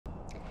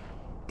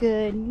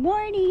Good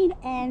morning,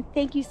 and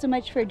thank you so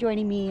much for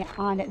joining me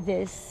on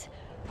this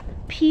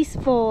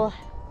peaceful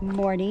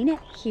morning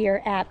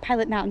here at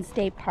Pilot Mountain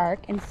State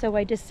Park. And so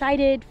I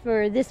decided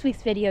for this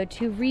week's video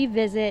to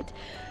revisit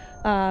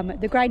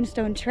the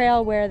Grindstone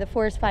Trail where the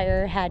forest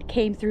fire had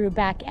came through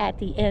back at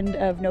the end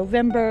of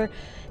November.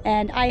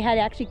 And I had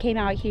actually came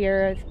out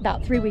here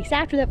about 3 weeks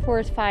after that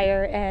forest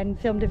fire and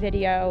filmed a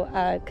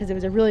video because it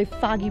was a really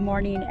foggy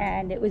morning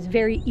and it was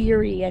very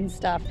eerie and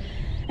stuff.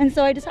 And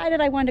so I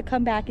decided I wanted to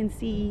come back and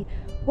see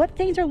what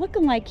things are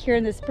looking like here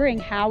in the spring.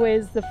 How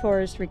is the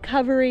forest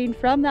recovering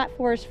from that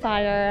forest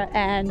fire,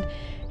 and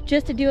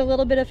just to do a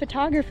little bit of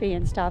photography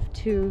and stuff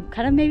to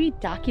kind of maybe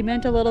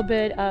document a little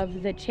bit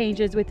of the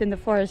changes within the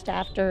forest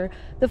after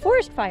the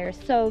forest fire.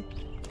 So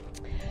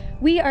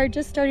we are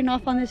just starting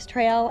off on this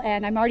trail,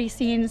 and I'm already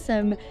seeing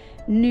some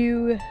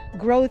new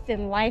growth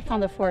and life on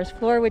the forest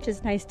floor, which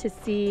is nice to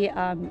see.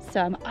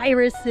 Some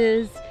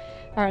irises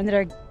that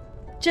are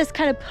just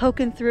kind of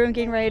poking through and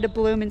getting ready to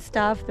bloom and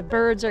stuff. The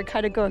birds are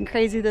kind of going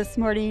crazy this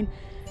morning.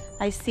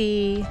 I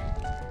see,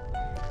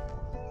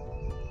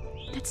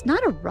 it's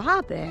not a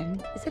robin.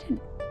 Is it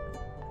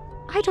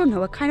I don't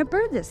know what kind of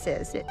bird this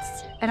is.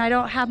 And I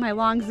don't have my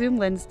long zoom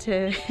lens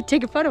to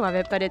take a photo of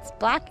it, but it's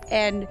black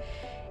and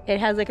it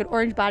has like an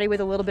orange body with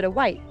a little bit of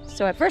white.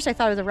 So at first I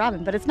thought it was a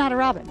robin, but it's not a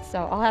robin.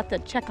 So I'll have to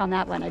check on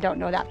that one. I don't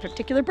know that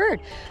particular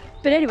bird.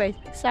 But anyway,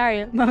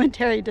 sorry,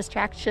 momentary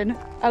distraction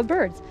of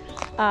birds.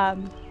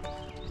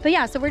 But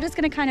yeah, so we're just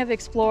gonna kind of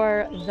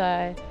explore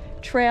the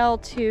trail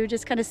to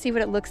just kind of see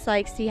what it looks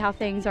like, see how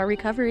things are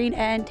recovering,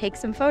 and take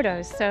some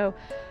photos. So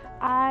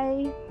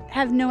I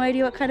have no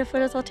idea what kind of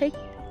photos I'll take,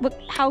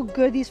 how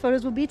good these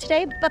photos will be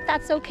today, but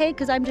that's okay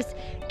because I'm just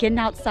getting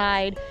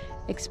outside,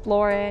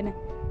 exploring,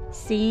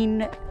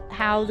 seeing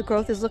how the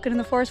growth is looking in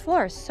the forest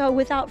floor. So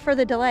without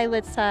further delay,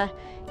 let's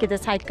get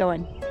this hike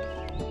going.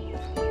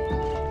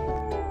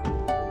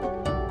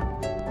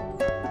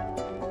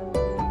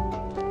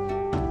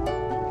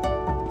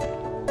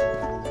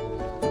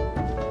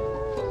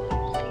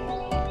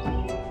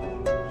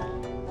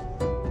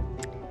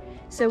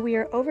 So we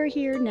are over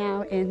here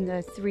now in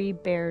the Three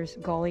Bears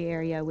Gully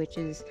area, which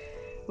is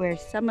where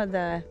some of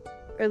the,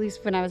 or at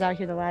least when I was out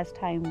here the last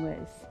time,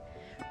 was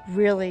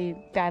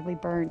really badly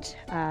burnt.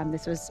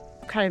 This was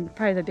kind of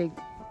probably the big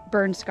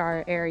burn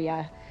scar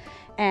area.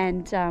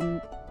 And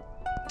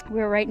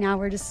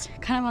we're just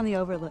kind of on the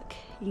overlook.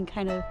 You can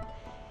kind of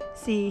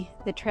see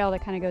the trail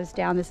that kind of goes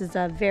down. This is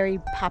a very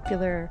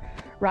popular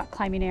rock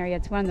climbing area.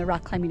 It's one of the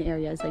rock climbing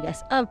areas, I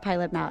guess, of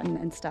Pilot Mountain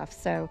and stuff.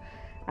 So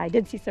I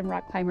did see some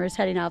rock climbers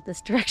heading out this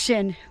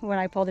direction when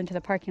I pulled into the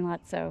parking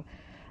lot. So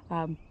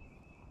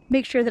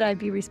make sure that I'd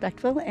be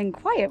respectful and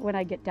quiet when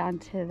I get down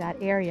to that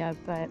area.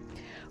 But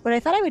what I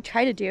thought I would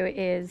try to do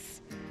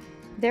is,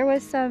 there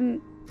was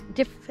some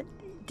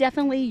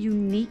definitely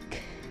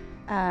unique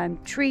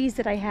trees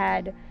that I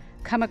had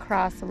come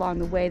across along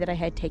the way that I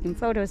had taken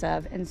photos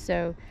of. And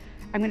so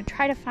I'm going to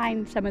try to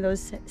find some of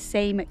those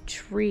same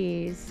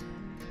trees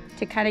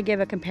to kind of give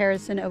a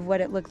comparison of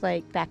what it looked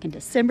like back in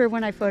December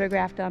when I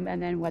photographed them,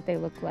 and then what they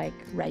look like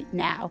right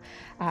now.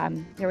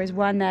 There was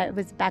one that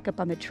was back up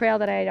on the trail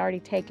that I had already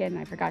taken.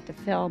 I forgot to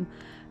film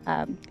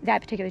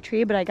that particular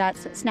tree, but I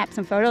snapped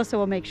some photos, so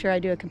we'll make sure I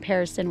do a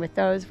comparison with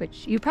those,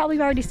 which you've probably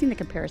already seen the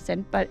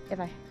comparison, but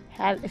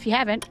if you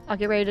haven't, I'll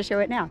get ready to show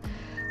it now.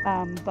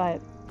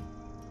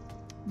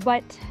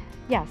 But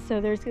yeah,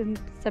 so there's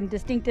some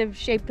distinctive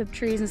shape of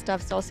trees and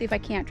stuff, so I'll see if I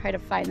can't try to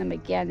find them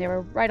again. They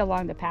were right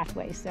along the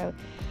pathway, so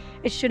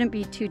it shouldn't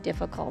be too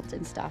difficult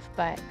and stuff,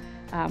 but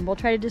we'll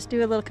try to just do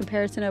a little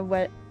comparison of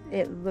what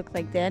it looked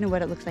like then and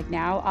what it looks like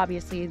now.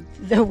 Obviously,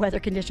 the weather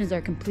conditions are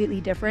completely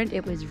different.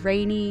 It was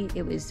rainy,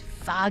 it was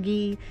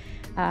foggy.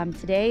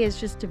 Today is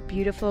just a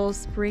beautiful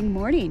spring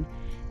morning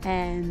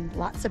and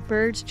lots of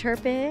birds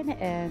chirping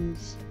and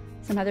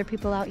some other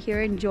people out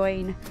here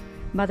enjoying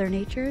Mother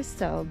Nature.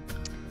 So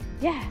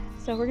yeah,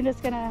 so we're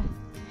just gonna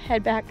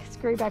head back,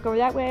 scurry back over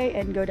that way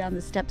and go down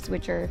the steps,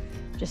 which are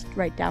just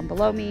right down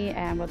below me,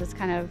 and we'll just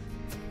kind of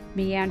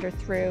meander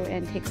through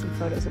and take some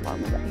photos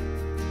along the way.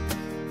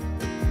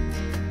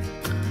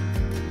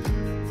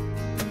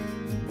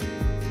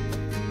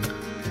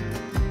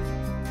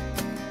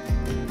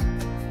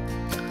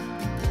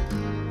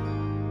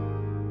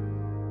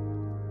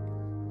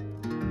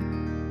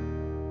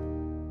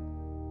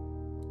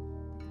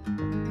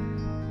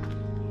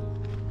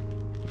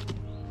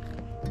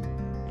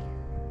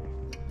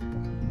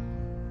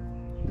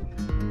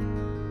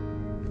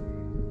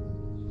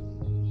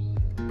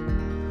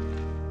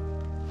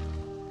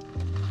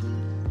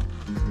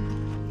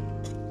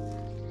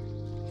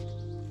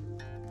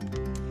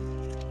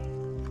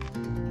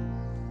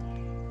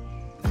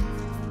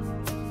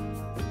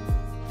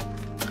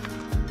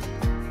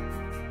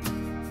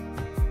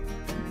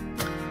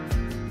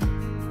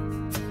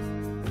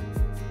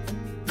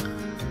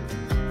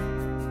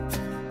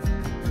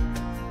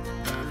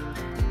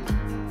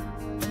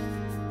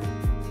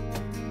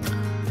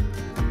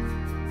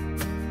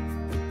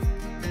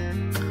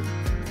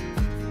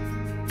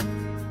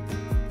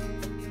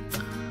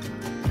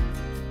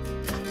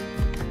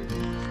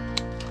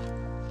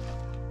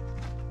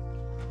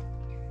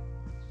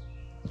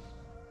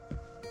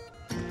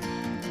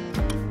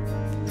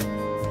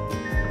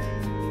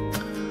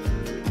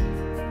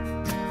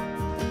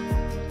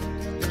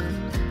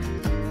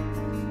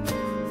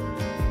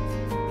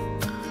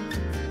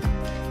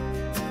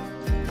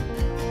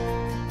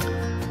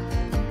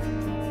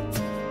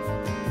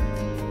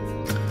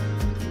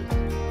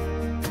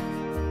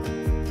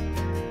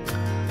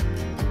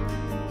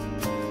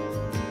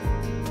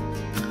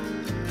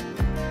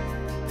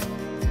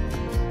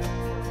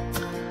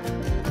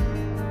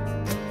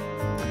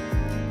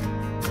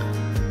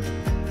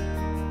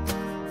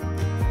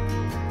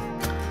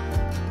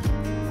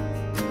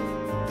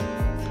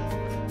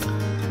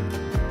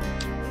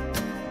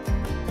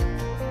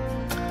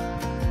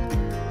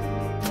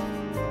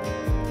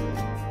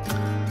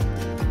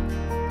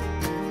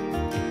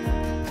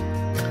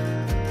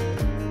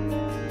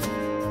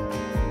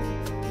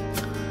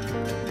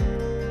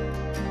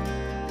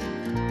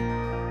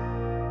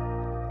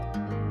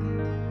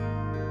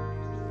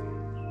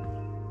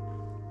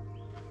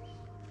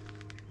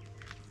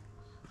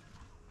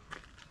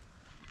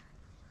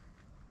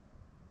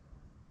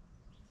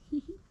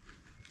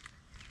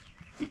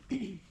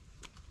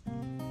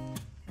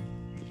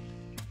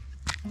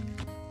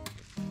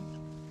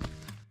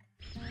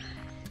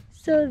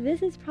 So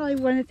this is probably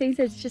one of the things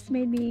that's just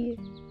made me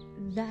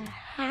the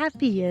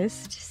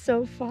happiest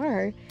so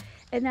far,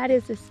 and that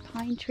is this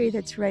pine tree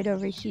that's right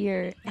over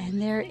here, and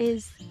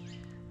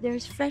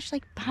there's fresh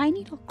like pine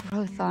needle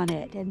growth on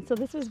it. And so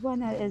this was one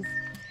that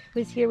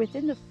was here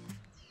within the,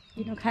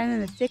 you know, kind of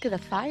in the thick of the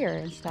fire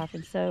and stuff.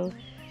 And so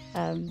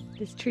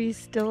this tree's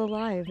still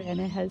alive and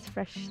it has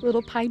fresh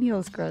little pine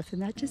needles growth,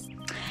 and that just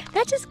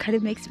kind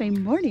of makes my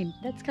morning.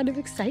 That's kind of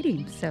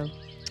exciting. So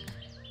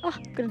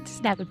I'm gonna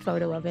snap a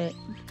photo of it.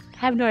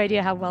 I have no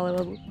idea how well it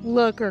will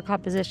look or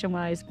composition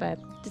wise, but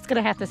just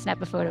gonna have to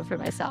snap a photo for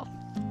myself.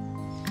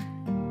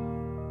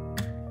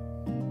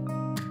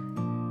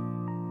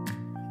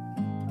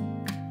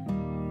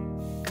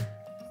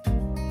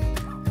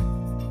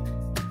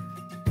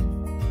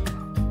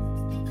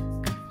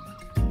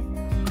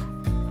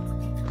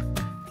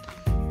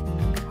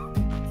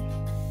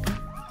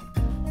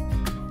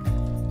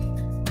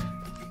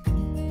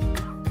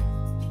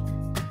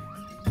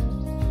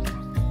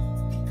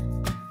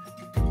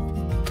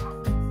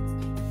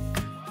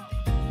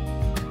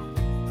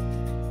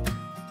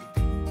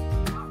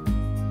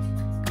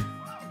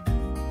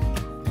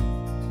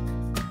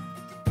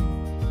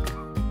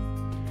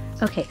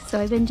 Okay, so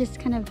I've been just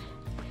kind of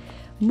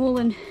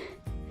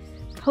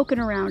poking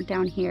around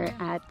down here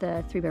at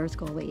the Three Bears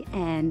Gully,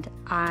 and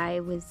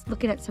I was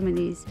looking at some of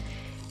these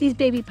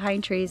baby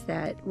pine trees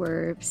that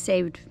were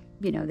saved.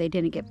 You know, they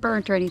didn't get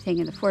burnt or anything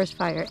in the forest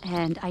fire,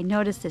 and I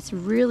noticed this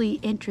really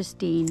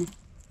interesting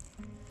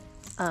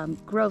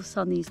growths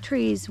on these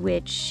trees,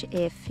 which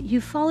if you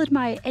followed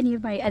any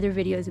of my other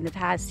videos in the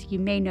past, you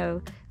may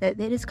know that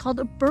it is called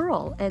a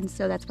burl. And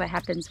so that's what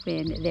happens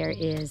when there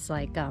is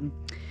like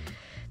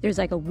there's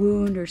like a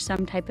wound or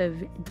some type of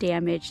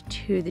damage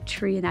to the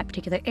tree in that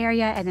particular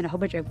area, and then a whole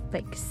bunch of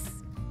like,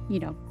 you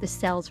know, the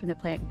cells from the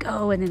plant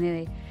go, and then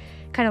they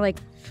kind of like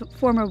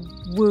form a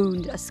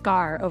wound, a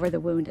scar over the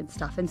wound and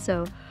stuff. And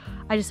so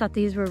I just thought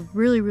these were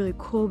really, really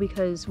cool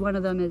because one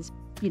of them has,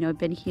 you know,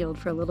 been healed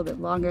for a little bit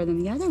longer than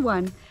the other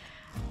one.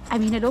 I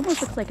mean, it almost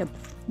looks like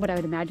what I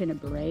would imagine a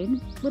brain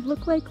would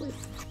look like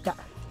that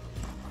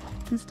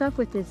and stuff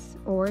with this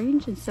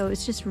orange. And so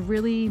it's just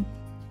really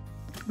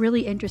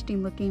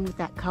interesting looking with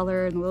that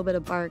color and a little bit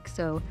of bark.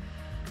 So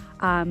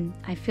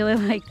I feel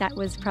like that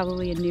was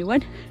probably a new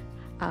one.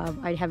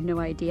 I have no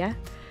idea,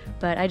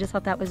 but I just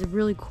thought that was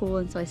really cool.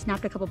 And so I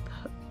snapped a couple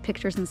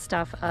pictures and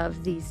stuff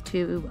of these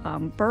two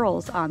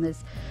burls on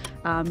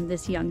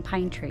this young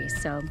pine tree.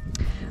 So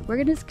we're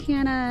gonna just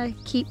kind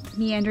of keep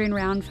meandering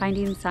around,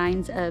 finding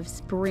signs of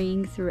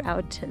spring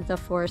throughout the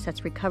forest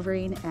that's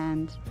recovering.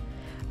 And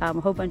a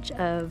whole bunch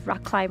of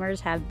rock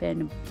climbers have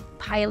been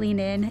piling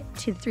in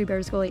to the Three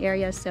Bears Gully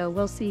area, so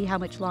we'll see how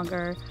much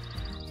longer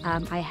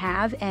I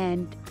have.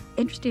 And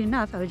interesting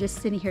enough, I was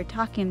just sitting here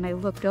talking and I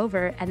looked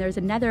over and there's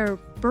another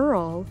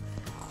burl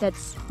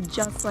that's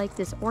just like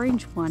this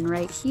orange one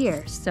right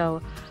here.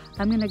 So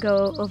I'm gonna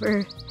go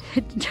over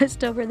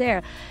just over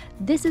there.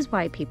 This is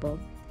why, people,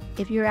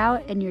 if you're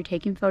out and you're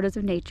taking photos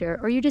of nature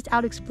or you're just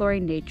out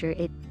exploring nature,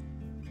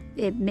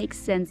 it makes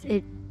sense.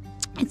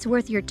 It's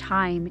worth your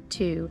time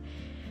to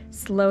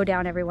slow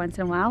down every once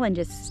in a while and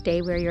just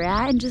stay where you're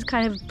at and just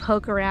kind of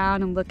poke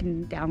around and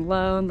looking down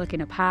low and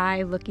looking up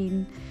high,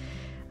 looking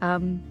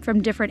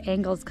from different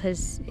angles,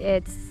 because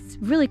it's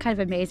really kind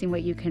of amazing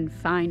what you can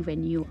find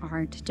when you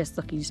aren't just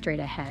looking straight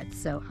ahead.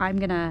 So I'm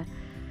gonna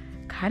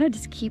kind of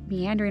just keep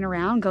meandering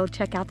around, go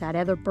check out that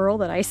other burl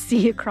that I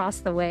see across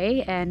the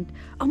way, and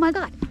oh my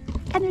god,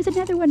 and there's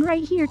another one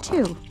right here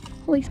too.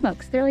 Holy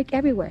smokes, they're like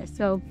everywhere.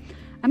 So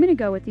I'm gonna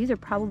go with, these are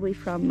probably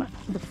from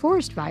the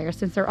forest fire,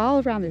 since they're all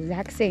around the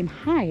exact same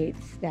height,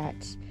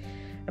 that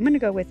I'm gonna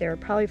go with they're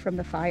probably from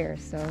the fire.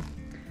 So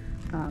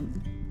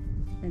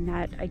and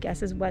that, I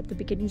guess, is what the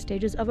beginning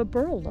stages of a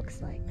burl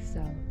looks like.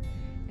 So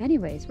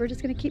anyways, we're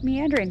just gonna keep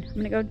meandering. I'm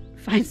gonna go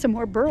find some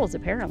more burls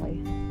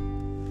apparently.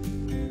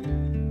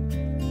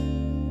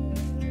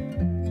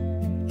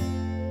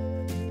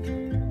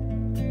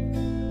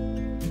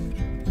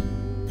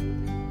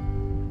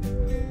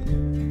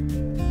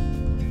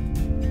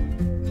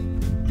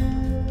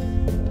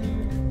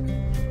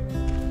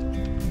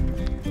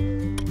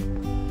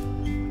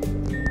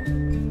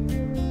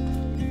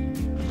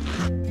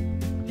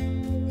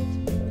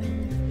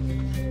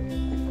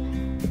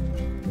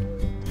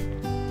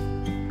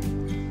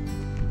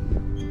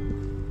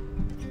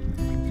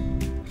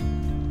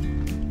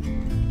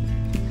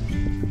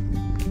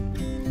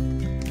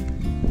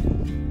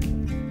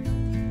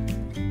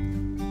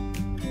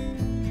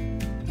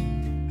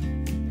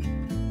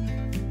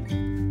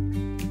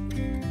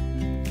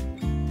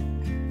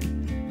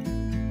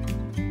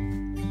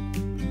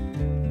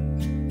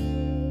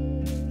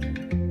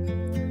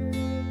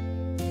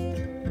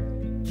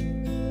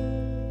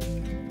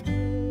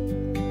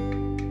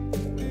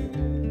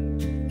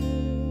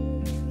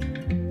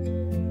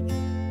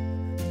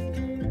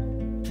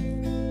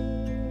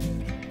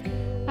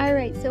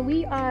 Alright, so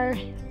we are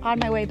on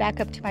my way back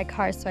up to my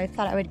car, so I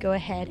thought I would go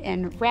ahead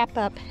and wrap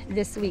up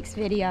this week's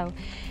video.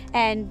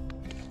 And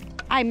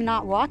I'm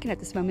not walking at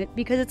this moment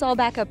because it's all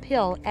back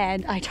uphill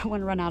and I don't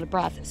want to run out of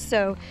breath.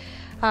 So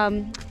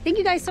thank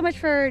you guys so much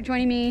for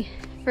joining me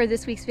for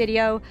this week's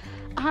video.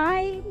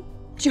 I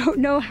don't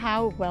know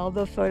how well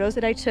the photos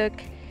that I took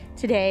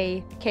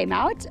today came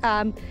out.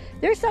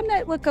 There's some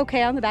that look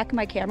okay on the back of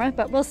my camera,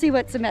 but we'll see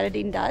what some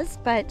editing does.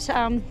 But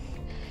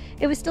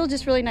it was still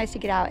just really nice to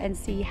get out and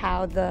see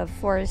how the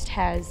forest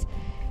has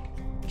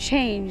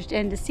changed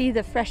and to see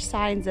the fresh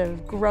signs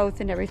of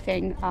growth and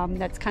everything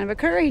that's kind of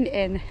occurring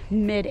in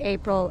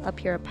mid-April up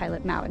here at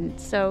Pilot Mountain.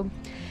 So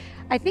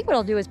I think what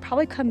I'll do is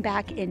probably come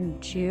back in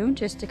June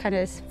just to kind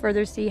of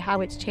further see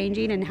how it's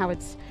changing and how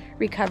it's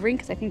recovering,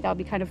 because I think that'll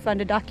be kind of fun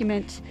to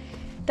document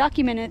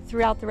it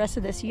throughout the rest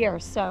of this year.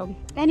 So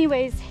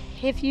anyways,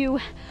 if you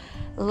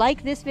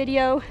like this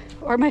video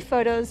or my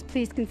photos,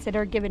 please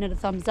consider giving it a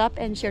thumbs up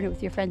and sharing it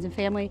with your friends and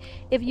family.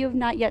 If you have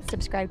not yet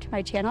subscribed to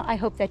my channel, I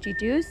hope that you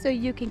do, so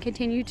you can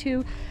continue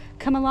to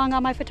come along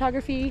on my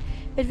photography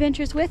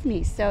adventures with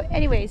me. So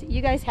anyways,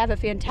 you guys have a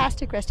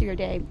fantastic rest of your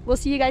day. We'll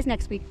see you guys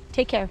next week.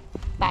 Take care.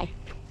 Bye.